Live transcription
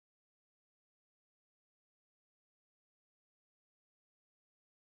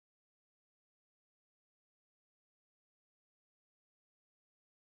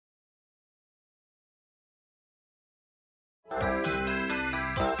Can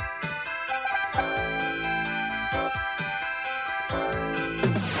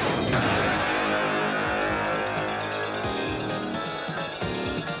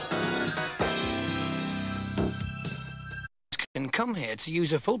come here to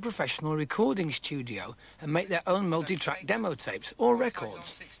use a full professional recording studio and make their own multi-track demo tapes or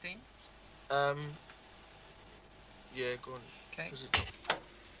records. Yeah, go on. Okay.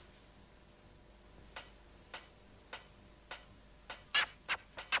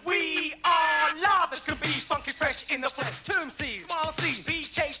 We are live as can be, funky fresh in the flesh. Term C's, small C's,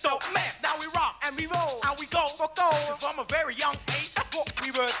 BJ's don't mess. Now we rock and we roll and we go for gold. From a very young age, that's what we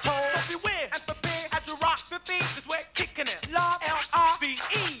were told. So beware and prepare as we rock the beat, 'cause we're kicking it. Live,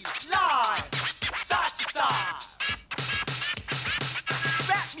 L-I-V-E, live, side to side.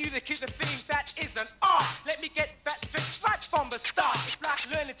 Rap music is a thing that is an art. Let me get that straight right from the start. It's like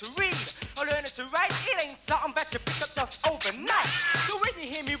learning to read or learning to write. It ain't something that you pick up just overnight. So when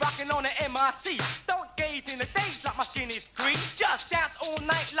you hear me rocking on the MIC, don't gaze in the days like my skin is green. Just dance all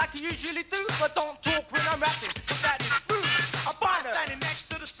night like you usually do, but don't talk when I'm rapping, 'cause that is rude. A binder standing next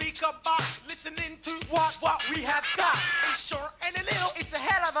to the speaker box, listening to what we have got. It's short and a little, it's a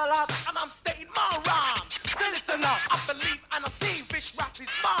hell of a lot, and I'm stating my rhyme. So listen up, I believe and I see this rap is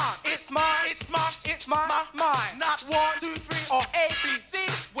mine. It's mine, it's mine, it's mine. Not 1, 2, 3 or ABC.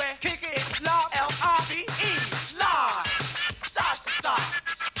 We're kicking it live, L-I-V-E, live, side to side.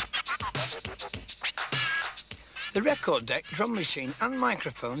 The record deck, drum machine and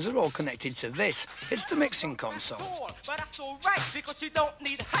microphones are all connected to this. It's the mixing console. But that's all right, because you don't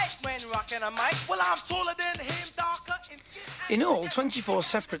need height when rocking a mic. Well, I'm taller than him, darker in skin. In all, 24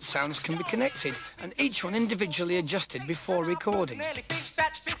 separate sounds can be connected and each one individually adjusted before recording.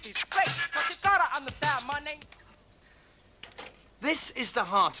 This is the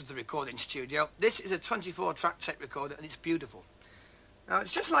heart of the recording studio. This is a 24-track tape recorder and it's beautiful. Now,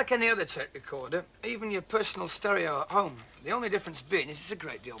 it's just like any other tape recorder, even your personal stereo at home. The only difference being is it's a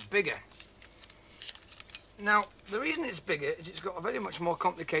great deal bigger. Now, the reason it's bigger is it's got a very much more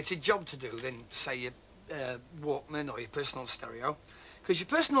complicated job to do than, say, your Walkman or your personal stereo. Because your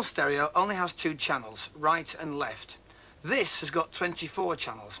personal stereo only has 2 channels, right and left. This has got 24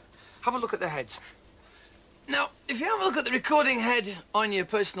 channels. Have a look at the heads. Now, if you have a look at the recording head on your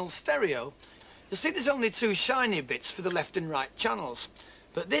personal stereo, you'll see there's only 2 shiny bits for the left and right channels.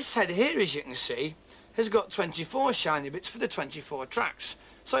 But this head here, as you can see, has got 24 shiny bits for the 24 tracks.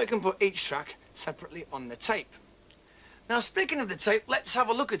 So you can put each track separately on the tape. Now, speaking of the tape, let's have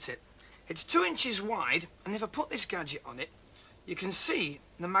a look at it. It's 2 inches wide, and if I put this gadget on it, you can see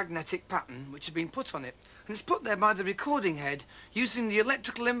the magnetic pattern which has been put on it. And it's put there by the recording head using the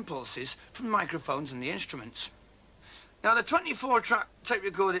electrical impulses from microphones and the instruments. Now, the 24-track tape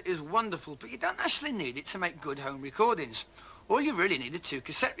recorder is wonderful, but you don't actually need it to make good home recordings. All you really need are 2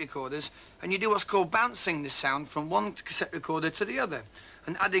 cassette recorders, and you do what's called bouncing the sound from one cassette recorder to the other,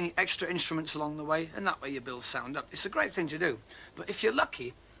 and adding extra instruments along the way, and that way you build sound up. It's a great thing to do. But if you're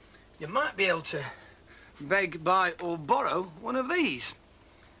lucky, you might be able to beg, buy, or borrow one of these.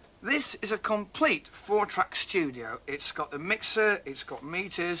 This is a complete 4-track studio. It's got the mixer, it's got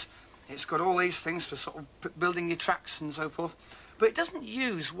meters, it's got all these things for sort of building your tracks and so forth. But it doesn't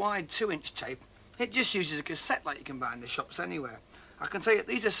use wide 2-inch tape. It just uses a cassette like you can buy in the shops anywhere. I can tell you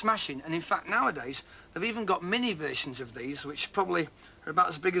these are smashing, and in fact nowadays they've even got mini versions of these, which probably are about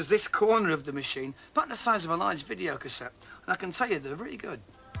as big as this corner of the machine, about the size of a large video cassette. And I can tell you they're really good.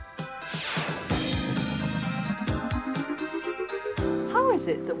 How is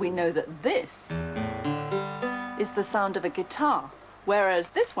it that we know that this is the sound of a guitar, whereas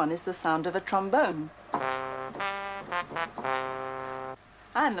this one is the sound of a trombone?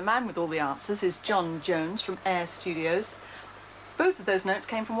 And the man with all the answers is John Jones from Air Studios. Both of those notes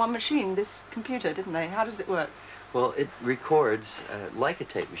came from one machine, this computer, didn't they? How does it work? Well, it records like a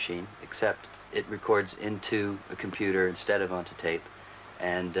tape machine, except it records into a computer instead of onto tape,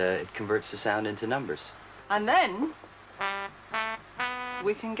 and it converts the sound into numbers. And then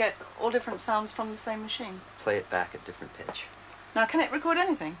we can get all different sounds from the same machine. Play it back at different pitch. Now, can it record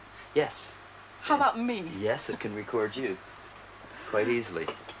anything? Yes. How about me? Yes, it can record you quite easily.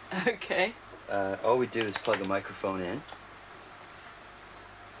 Okay. All we do is plug a microphone in,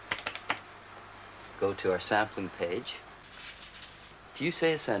 go to our sampling page. If you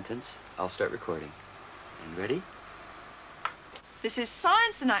say a sentence, I'll start recording. And ready? This is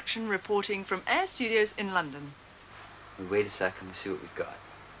Science in Action reporting from Air Studios in London. We wait a second, we see what we've got.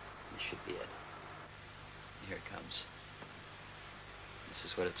 This should be it. Here it comes. This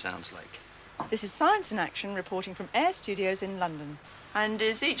is what it sounds like. This is Science in Action reporting from Air Studios in London. And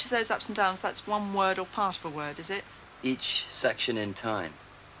is each of those ups and downs, that's one word or part of a word, is it? each section in time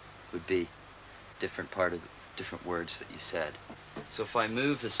would be different part of the different words that you said. So if I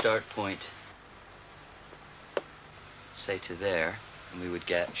move the start point, say to there, and we would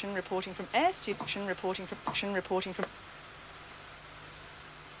get Reporting from action reporting from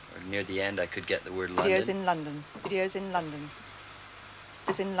or near the end I could get the word videos London. in London. Videos in London.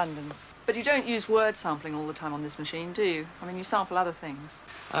 Is in London. But you don't use word sampling all the time on this machine, do you? I mean, you sample other things.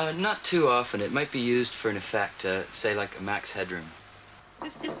 Not too often. It might be used for an effect, say like a max headroom.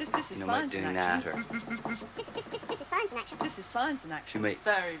 This is Like science in doing action. that, or This is science in action. This is science in action. You might-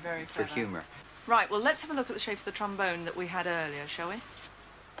 Very, very for clever. humor. Right, well, let's have a look at the shape of the trombone that we had earlier, shall we?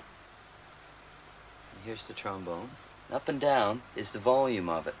 Here's the trombone. Up and down is the volume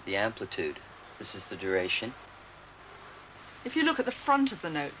of it, the amplitude. This is the duration. If you look at the front of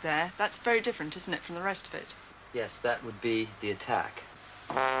the note there, that's very different, isn't it, from the rest of it? Yes, that would be the attack.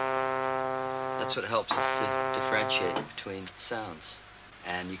 That's what helps us to differentiate between sounds.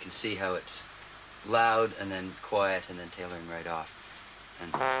 And you can see how it's loud and then quiet and then tailoring right off.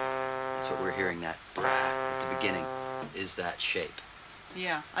 And that's what we're hearing, that brah at the beginning, is that shape.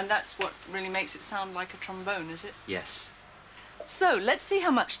 Yeah, and that's what really makes it sound like a trombone, is it? Yes. So, let's see how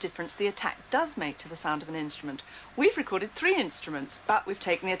much difference the attack does make to the sound of an instrument. We've recorded 3 instruments, but we've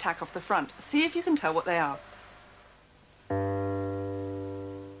taken the attack off the front. See if you can tell what they are.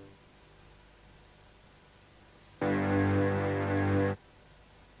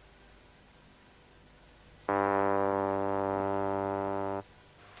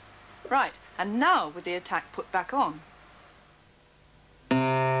 Right, and now with the attack put back on.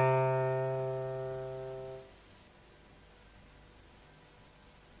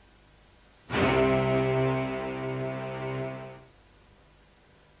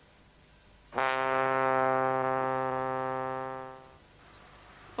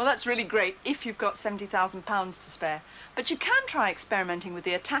 Well, that's really great if you've got £70,000 to spare. But you can try experimenting with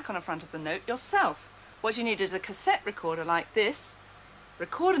the attack on the front of the note yourself. What you need is a cassette recorder like this,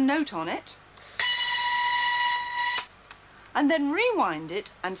 record a note on it, and then rewind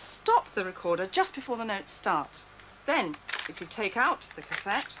it and stop the recorder just before the note starts. Then, if you take out the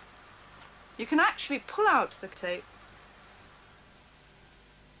cassette, you can actually pull out the tape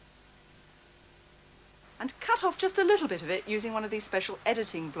and cut off just a little bit of it using one of these special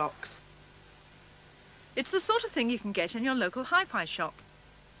editing blocks. It's the sort of thing you can get in your local hi-fi shop.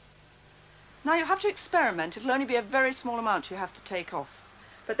 Now you have to experiment. It'll only be a very small amount you have to take off.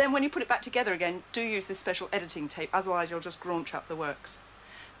 But then when you put it back together again, do use this special editing tape, otherwise you'll just graunch up the works.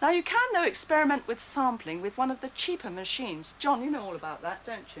 Now you can, though, experiment with sampling with one of the cheaper machines. John, you know all about that,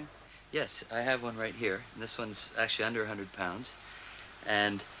 don't you? Yes, I have one right here. This one's actually under £100.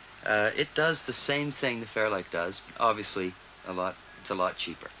 And it does the same thing the Fairlight does, obviously it's a lot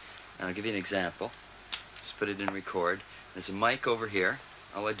cheaper. And I'll give you an example. Just put it in record. There's a mic over here.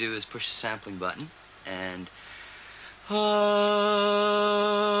 All I do is push the sampling button and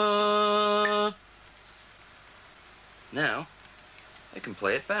now I can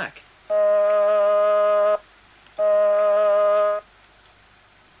play it back.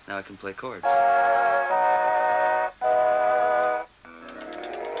 Now I can play chords.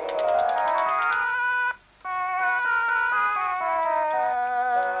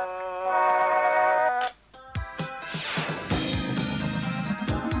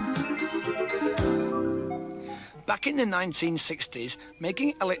 Back in the 1960s,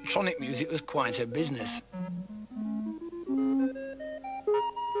 making electronic music was quite a business.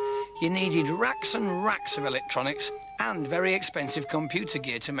 You needed racks and racks of electronics and very expensive computer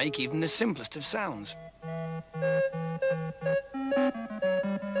gear to make even the simplest of sounds.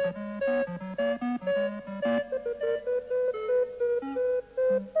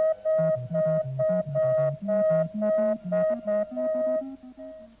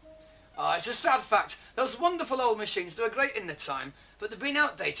 It's a sad fact. Those wonderful old machines, they were great in the time, but they've been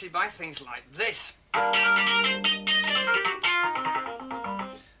outdated by things like this.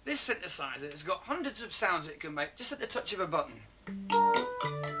 This synthesizer has got hundreds of sounds it can make just at the touch of a button.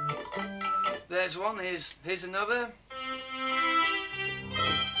 There's one, here's another.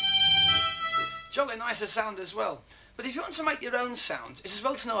 Jolly nicer sound as well. But if you want to make your own sound, it's as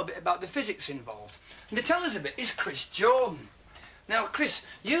well to know a bit about the physics involved. And to tell us a bit is Chris Jordan. Now, Chris,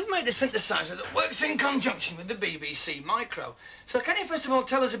 you've made a synthesizer that works in conjunction with the BBC Micro. So can you first of all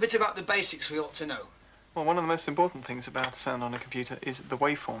tell us a bit about the basics we ought to know? Well, one of the most important things about sound on a computer is the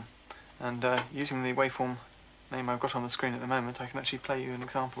waveform. And using the waveform name I've got on the screen at the moment, I can actually play you an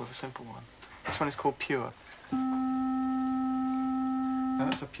example of a simple one. This one is called Pure. Now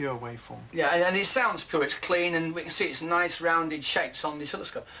that's a pure waveform. Yeah, and it sounds pure, it's clean, and we can see its nice rounded shapes on the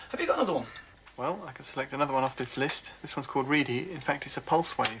oscilloscope. Have you got another one? Well, I can select another one off this list. This one's called Reedy. In fact, it's a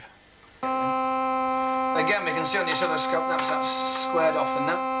pulse wave. Again, we can see on the oscilloscope that's squared off and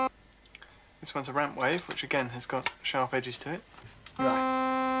that. This one's a ramp wave, which again has got sharp edges to it. Right.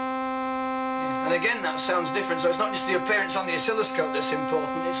 Yeah. And again, that sounds different, so it's not just the appearance on the oscilloscope that's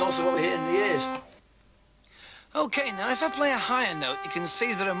important, it's also what we hear in the ears. OK, now if I play a higher note, you can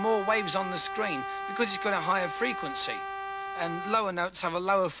see there are more waves on the screen because it's got a higher frequency. And lower notes have a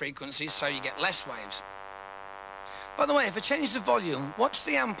lower frequency, so you get less waves. By the way, if I change the volume, watch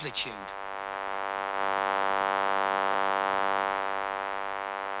the amplitude.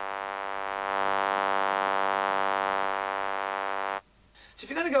 So if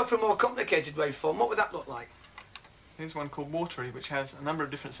you're going to go for a more complicated waveform, what would that look like? Here's one called Watery, which has a number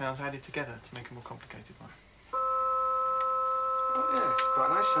of different sounds added together to make a more complicated one. Oh yeah, it's quite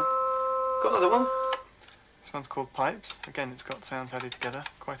nice, huh? Got another one? This one's called Pipes. Again, it's got sounds added together,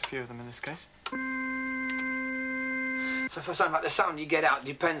 quite a few of them in this case. So for something like the sound you get out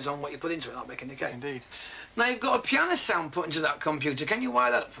depends on what you put into it, like making the cake. Indeed. Now you've got a piano sound put into that computer. Can you wire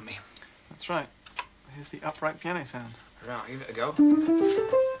that up for me? That's right. Here's the upright piano sound. Right, give it a go.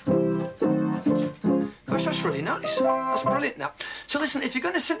 Gosh, that's really nice. That's brilliant, that. So listen, if you're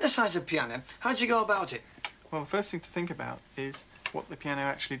going to synthesise a piano, how do you go about it? Well, the first thing to think about is what the piano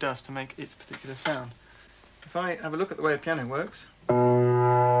actually does to make its particular sound. If I have a look at the way a piano works,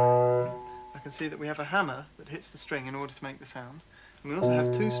 I can see that we have a hammer that hits the string in order to make the sound, and we also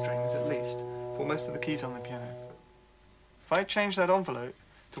have two strings at least for most of the keys on the piano. If I change that envelope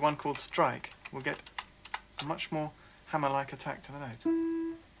to one called strike, we'll get a much more hammer-like attack to the note.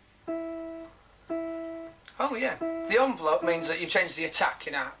 Oh yeah, the envelope means that you've changed the attack,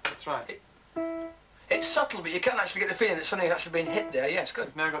 you know. That's right. It's subtle, but you can actually get the feeling that something's actually been hit there. Yes, good.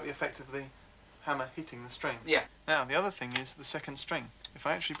 We've now got the effect of the hammer hitting the string. Yeah. Now, the other thing is the second string. If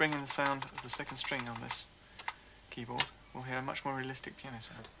I actually bring in the sound of the second string on this keyboard, we'll hear a much more realistic piano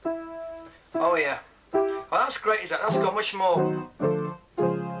sound. Oh yeah. Well, that's great, is that? That's got much more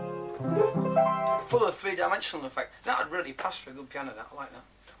full of three-dimensional effect. That would really pass for a good piano, that. I like that.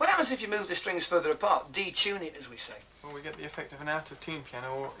 What happens if you move the strings further apart? Detune it, as we say. Well, we get the effect of an out-of-tune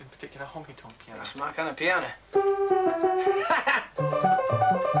piano, or in particular honky-tonk piano. That's my kind of piano.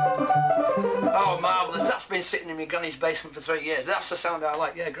 Oh, marvellous. That's been sitting in my granny's basement for 3 years. That's the sound I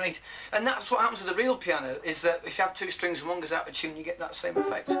like. Yeah, great. And that's what happens with a real piano, is that if you have two strings and one goes out of tune, you get that same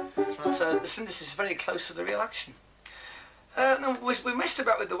effect. That's right. So the synthesis is very close to the real action. Now, we messed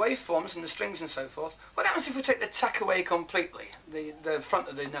about with the waveforms and the strings and so forth. What happens if we take the tack away completely, the front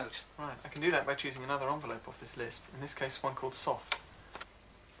of the note? Right, I can do that by choosing another envelope off this list. In this case, one called soft.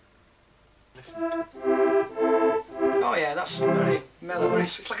 Listen. Oh yeah, that's very mellow. Very,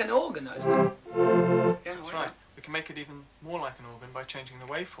 it's like an organ, though, isn't it? Yeah, That's right. We can make it even more like an organ by changing the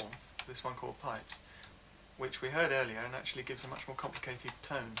waveform to this one called Pipes, which we heard earlier and actually gives a much more complicated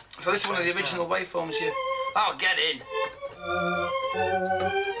tone. So this is one of the original waveforms you... Oh, get in!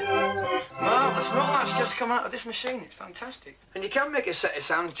 Marvellous. Not that's just come out of this machine. It's fantastic. And you can make a set of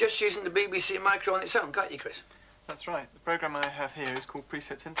sounds just using the BBC micro on its own, can't you, Chris? That's right. The program I have here is called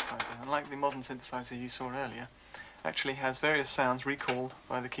Preset Synthesizer, and like the modern synthesizer you saw earlier, actually has various sounds recalled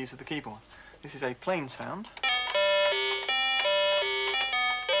by the keys of the keyboard. This is a plain sound.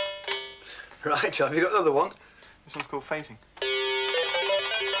 Right, have you got another one? This one's called phasing.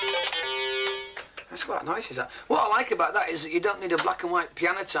 That's quite nice, is that? What I like about that is that you don't need a black and white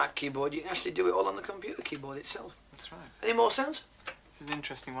piano type keyboard. You can actually do it all on the computer keyboard itself. That's right. Any more sounds? This is an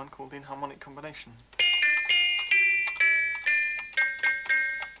interesting one called inharmonic combination.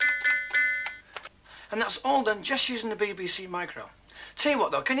 And that's all done just using the BBC micro. Tell you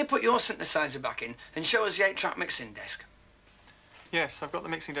what though, can you put your synthesizer back in and show us the 8-track mixing desk? Yes, I've got the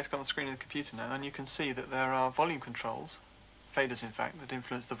mixing desk on the screen of the computer now, and you can see that there are volume controls, faders in fact, that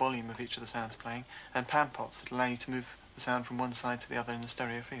influence the volume of each of the sounds playing, and pan pots that allow you to move the sound from one side to the other in a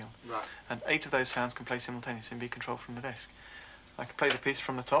stereo field. Right. And 8 of those sounds can play simultaneously and be controlled from the desk. I can play the piece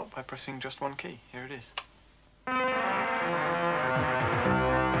from the top by pressing just one key. Here it is.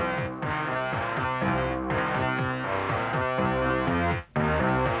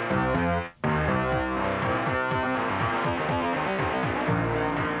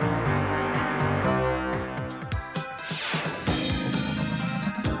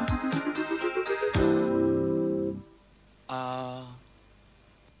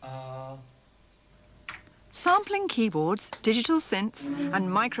 Sampling keyboards, digital synths and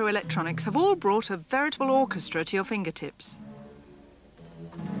microelectronics have all brought a veritable orchestra to your fingertips.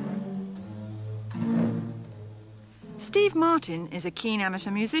 Steve Martin is a keen amateur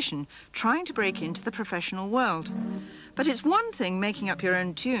musician trying to break into the professional world. But it's one thing making up your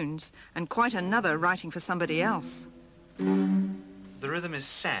own tunes and quite another writing for somebody else. The rhythm is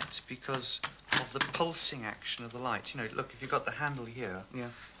set because of the pulsing action of the light. You know, look, if you've got the handle here, you're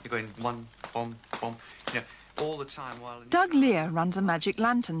going one, bom, bom, you know, all the time while... Doug Lear runs a magic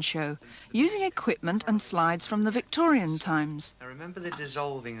lantern show, using equipment and slides from the Victorian times. Now remember they're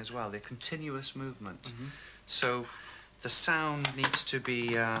dissolving as well, they're continuous movement. So the sound needs to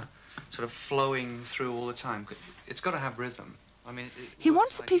be sort of flowing through all the time. It's got to have rhythm. I mean, He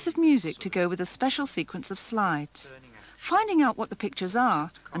wants a piece of music to go with a special sequence of slides. Finding out what the pictures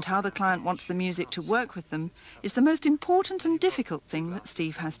are and how the client wants the music to work with them is the most important and difficult thing that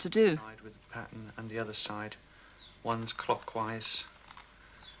Steve has to do. With the pattern and the other side, one's clockwise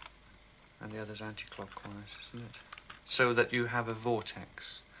and the other's anti-clockwise, isn't it? So that you have a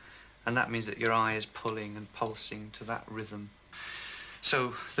vortex, and that means that your eye is pulling and pulsing to that rhythm.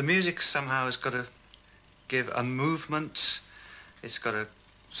 So the music somehow has got to give a movement, it's got to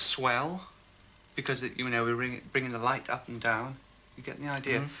swell, because, you know, we're bringing the light up and down. You get the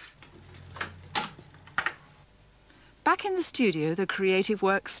idea? Back in the studio, the creative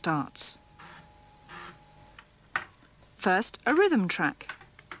work starts. First, a rhythm track.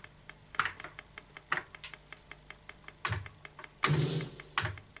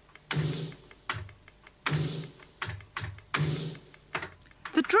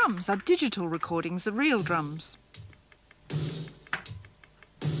 The drums are digital recordings of real drums.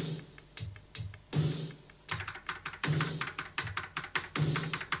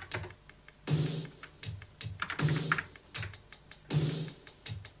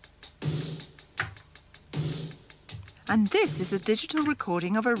 And this is a digital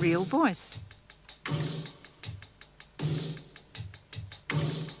recording of a real voice.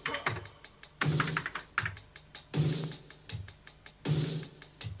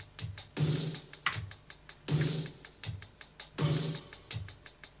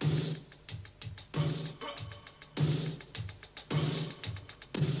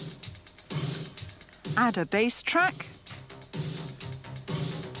 Add a bass track.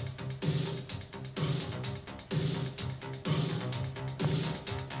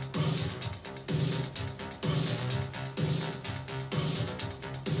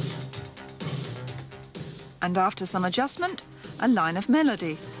 And after some adjustment, a line of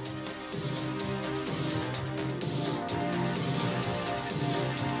melody.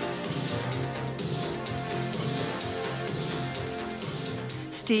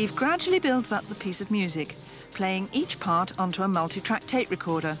 Steve gradually builds up the piece of music, playing each part onto a multi-track tape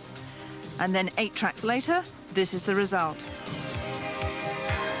recorder. And then 8 tracks later, this is the result.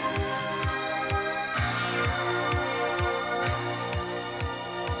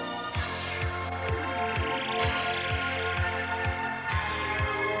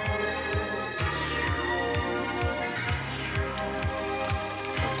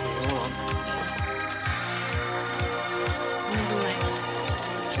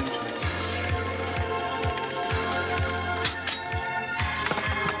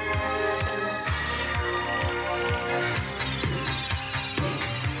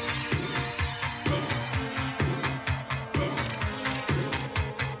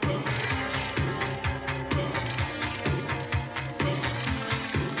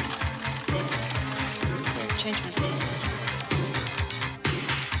 Change my